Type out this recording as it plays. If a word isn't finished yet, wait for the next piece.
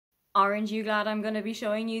Aren't you glad I'm going to be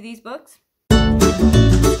showing you these books? Hi,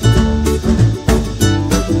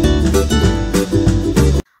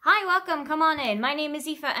 welcome, come on in. My name is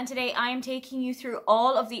Aoife and today I am taking you through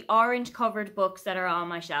all of the orange covered books that are on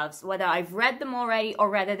my shelves, whether I've read them already or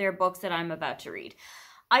whether they're books that I'm about to read.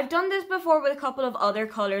 I've done this before with a couple of other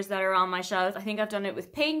colours that are on my shelves. I think I've done it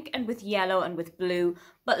with pink and with yellow and with blue,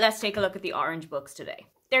 but let's take a look at the orange books today.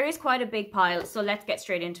 There is quite a big pile, so let's get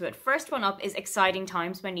straight into it. First one up is Exciting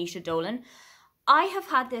Times by Nisha Dolan. I have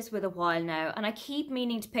had this with a while now and I keep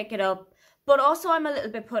meaning to pick it up, but also I'm a little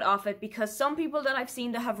bit put off it because some people that I've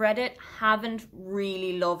seen that have read it haven't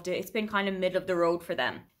really loved it. It's been kind of middle of the road for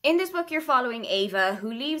them. In this book, you're following Ava,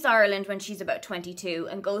 who leaves Ireland when she's about 22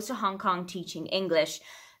 and goes to Hong Kong teaching English.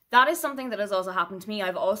 That is something that has also happened to me.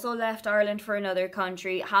 I've also left Ireland for another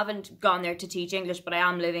country. Haven't gone there to teach English, but I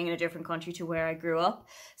am living in a different country to where I grew up.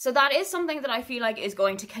 So that is something that I feel like is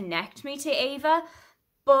going to connect me to Ava.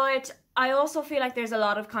 But I also feel like there's a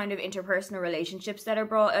lot of kind of interpersonal relationships that are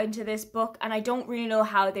brought into this book, and I don't really know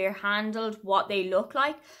how they're handled, what they look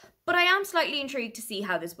like, but I am slightly intrigued to see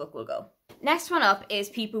how this book will go. Next one up is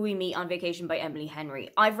People We Meet on Vacation by Emily Henry.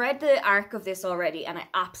 I've read the arc of this already and I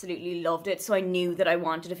absolutely loved it, so I knew that I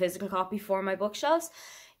wanted a physical copy for my bookshelves.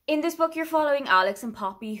 In this book, you're following Alex and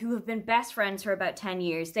Poppy, who have been best friends for about 10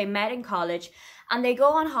 years. They met in college and they go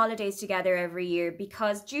on holidays together every year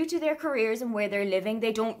because due to their careers and where they're living,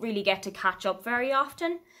 they don't really get to catch up very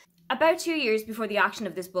often. About 2 years before the action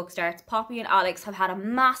of this book starts, Poppy and Alex have had a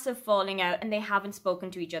massive falling out and they haven't spoken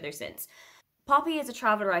to each other since. Poppy is a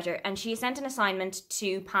travel writer and she sent an assignment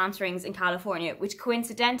to Palm Springs in California, which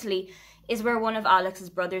coincidentally is where one of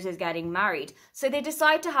Alex's brothers is getting married. So they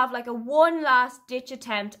decide to have like a one last ditch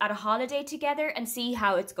attempt at a holiday together and see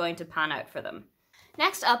how it's going to pan out for them.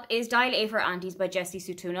 Next up is Dial A for Aunties by Jessie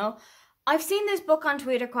Sutuno. I've seen this book on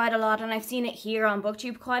Twitter quite a lot and I've seen it here on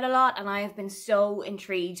BookTube quite a lot, and I have been so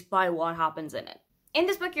intrigued by what happens in it. In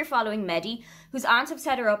this book, you're following Medi, whose aunts have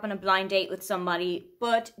set her up on a blind date with somebody,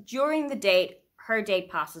 but during the date, her date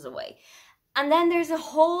passes away. And then there's a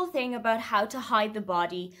whole thing about how to hide the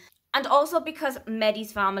body, and also because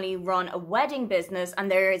Medi's family run a wedding business and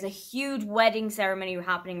there is a huge wedding ceremony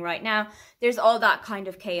happening right now, there's all that kind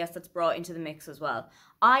of chaos that's brought into the mix as well.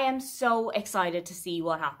 I am so excited to see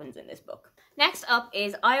what happens in this book. Next up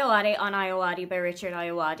is Ayoade on Ayoade by Richard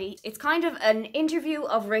Ayoade. It's kind of an interview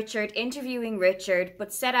of Richard interviewing Richard,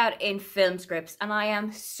 but set out in film scripts, and I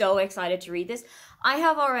am so excited to read this. I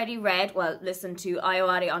have already read, well, listened to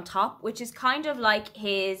Ayoade on Top, which is kind of like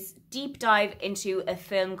his deep dive into a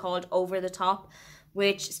film called Over the Top,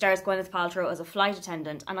 which stars Gwyneth Paltrow as a flight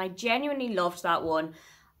attendant, and I genuinely loved that one.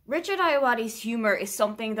 Richard Ayoade's humour is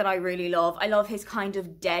something that I really love. I love his kind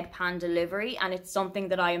of deadpan delivery, and it's something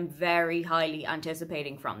that I am very highly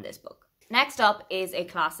anticipating from this book. Next up is a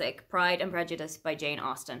classic, Pride and Prejudice by Jane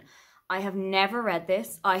Austen. I have never read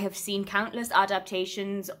this. I have seen countless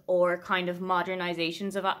adaptations or kind of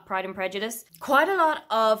modernizations of Pride and Prejudice. Quite a lot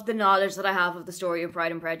of the knowledge that I have of the story of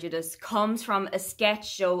Pride and Prejudice comes from a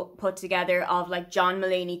sketch show put together of like John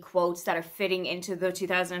Mulaney quotes that are fitting into the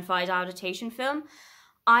 2005 adaptation film.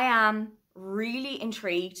 I am really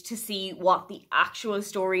intrigued to see what the actual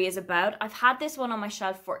story is about. I've had this one on my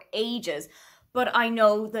shelf for ages, but I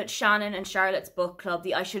know that Shannon and Charlotte's book club,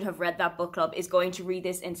 the I Should Have Read That book club, is going to read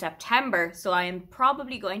this in September, so I am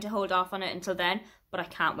probably going to hold off on it until then, but I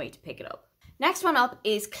can't wait to pick it up. Next one up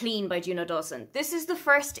is Clean by Juno Dawson. This is the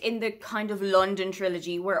first in the kind of London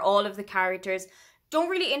trilogy where all of the characters don't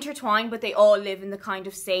really intertwine, but they all live in the kind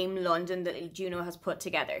of same London that Juno has put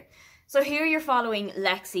together. So here you're following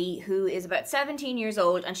Lexi, who is about 17 years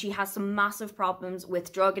old, and she has some massive problems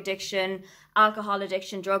with drug addiction, alcohol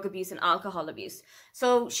addiction, drug abuse, and alcohol abuse.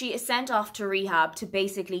 So she is sent off to rehab to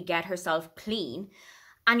basically get herself clean.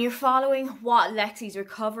 And you're following what Lexi's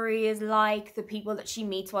recovery is like, the people that she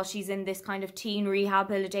meets while she's in this kind of teen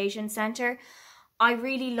rehabilitation centre. I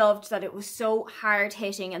really loved that it was so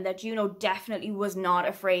hard-hitting and that Juno definitely was not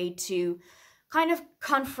afraid to kind of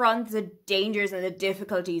confront the dangers and the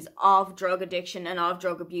difficulties of drug addiction and of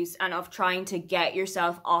drug abuse and of trying to get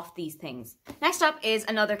yourself off these things. Next up is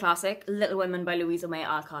another classic, Little Women by Louisa May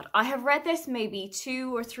Alcott. I have read this maybe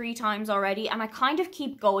 2 or 3 times already and I kind of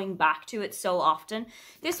keep going back to it so often.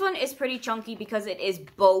 This one is pretty chunky because it is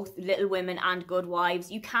both Little Women and Good Wives.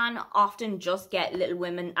 You can often just get Little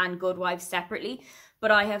Women and Good Wives separately, but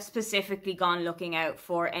I have specifically gone looking out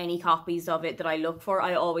for any copies of it that I look for.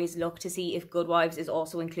 I always look to see if Good Wives is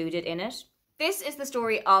also included in it. This is the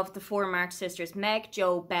story of the 4 March sisters, Meg,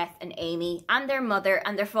 Jo, Beth and Amy, and their mother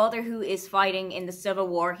and their father who is fighting in the Civil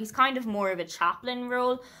War. He's kind of more of a chaplain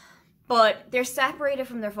role, but they're separated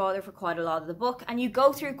from their father for quite a lot of the book, and you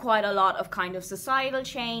go through quite a lot of kind of societal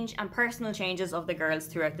change and personal changes of the girls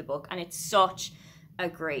throughout the book, and it's such a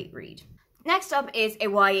great read. Next up is a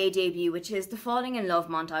YA debut, which is The Falling in Love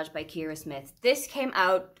montage by Kira Smith. This came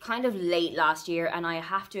out kind of late last year, and I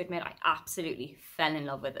have to admit I absolutely fell in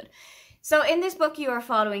love with it. So in this book, you are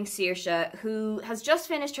following Saoirse, who has just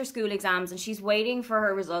finished her school exams and she's waiting for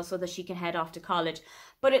her results so that she can head off to college.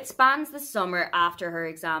 But it spans the summer after her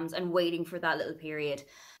exams and waiting for that little period.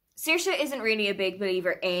 Saoirse isn't really a big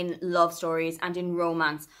believer in love stories and in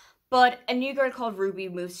romance, but a new girl called Ruby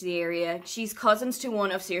moves to the area. She's cousins to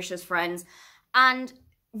one of Saoirse's friends, and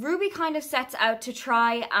Ruby kind of sets out to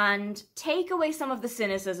try and take away some of the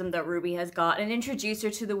cynicism that Ruby has got and introduce her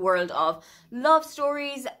to the world of love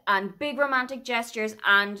stories and big romantic gestures,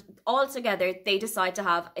 and all together they decide to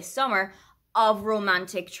have a summer of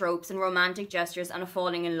romantic tropes and romantic gestures and a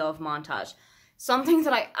falling in love montage. Something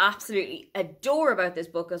that I absolutely adore about this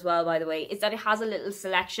book as well, by the way, is that it has a little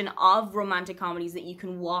selection of romantic comedies that you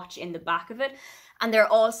can watch in the back of it, and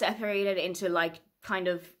they're all separated into like kind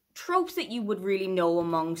of tropes that you would really know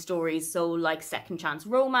among stories, so like second chance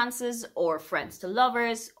romances or friends to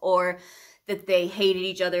lovers, or that they hated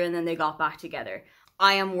each other and then they got back together.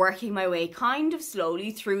 I am working my way kind of slowly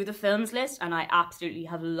through the films list, and I absolutely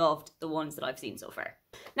have loved the ones that I've seen so far.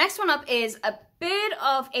 Next one up is a bit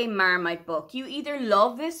of a Marmite book. You either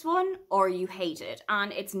love this one or you hate it,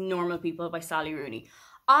 and it's Normal People by Sally Rooney.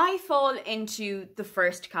 I fall into the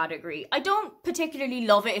first category. I don't particularly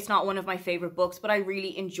love it. It's not one of my favourite books, but I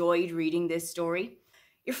really enjoyed reading this story.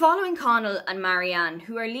 You're following Connell and Marianne,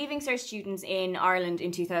 who are Leaving Cert students in Ireland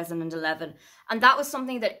in 2011. And that was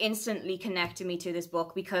something that instantly connected me to this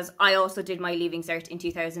book, because I also did my Leaving Cert in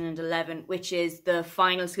 2011, which is the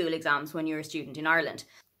final school exams when you're a student in Ireland.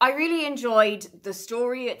 I really enjoyed the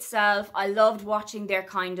story itself. I loved watching their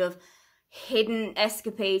kind of hidden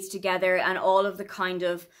escapades together and all of the kind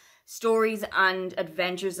of stories and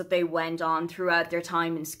adventures that they went on throughout their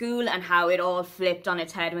time in school, and how it all flipped on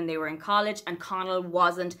its head when they were in college and Connell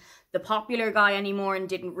wasn't the popular guy anymore and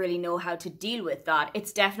didn't really know how to deal with that.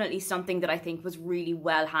 It's definitely something that I think was really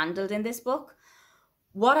well handled in this book.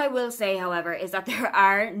 What I will say, however, is that there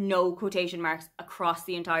are no quotation marks across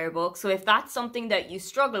the entire book, so if that's something that you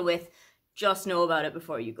struggle with, just know about it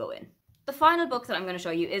before you go in. The final book that I'm going to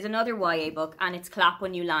show you is another YA book, and it's Clap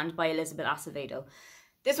When You Land by Elizabeth Acevedo.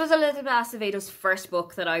 This was Elizabeth Acevedo's first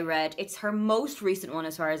book that I read. It's her most recent one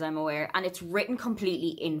as far as I'm aware, and it's written completely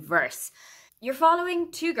in verse. You're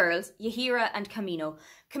following two girls, Yahira and Camino.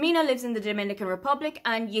 Camino lives in the Dominican Republic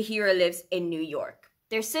and Yahira lives in New York.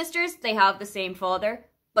 They're sisters, they have the same father,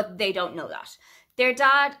 but they don't know that. Their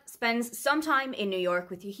dad spends some time in New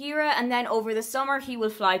York with Yahira, and then over the summer he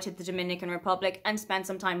will fly to the Dominican Republic and spend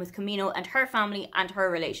some time with Camino and her family and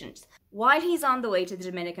her relations. While he's on the way to the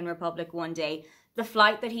Dominican Republic one day, the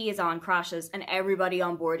flight that he is on crashes and everybody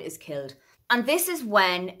on board is killed. And this is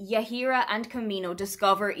when Yahira and Camino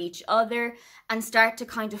discover each other and start to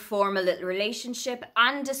kind of form a little relationship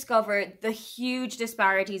and discover the huge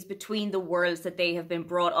disparities between the worlds that they have been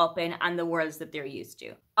brought up in and the worlds that they're used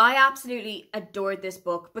to. I absolutely adored this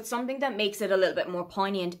book, but something that makes it a little bit more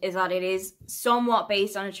poignant is that it is somewhat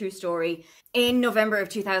based on a true story. In November of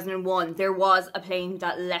 2001, there was a plane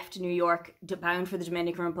that left New York bound for the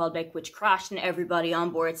Dominican Republic, which crashed and everybody on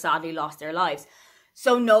board sadly lost their lives.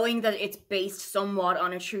 So knowing that it's based somewhat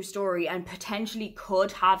on a true story and potentially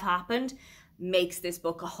could have happened makes this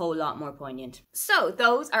book a whole lot more poignant. So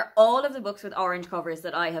those are all of the books with orange covers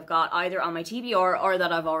that I have got either on my TBR or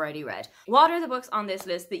that I've already read. What are the books on this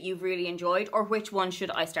list that you've really enjoyed, or which one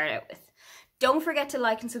should I start out with? Don't forget to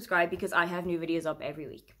like and subscribe because I have new videos up every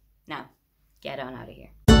week. Now, get on out of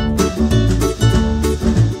here.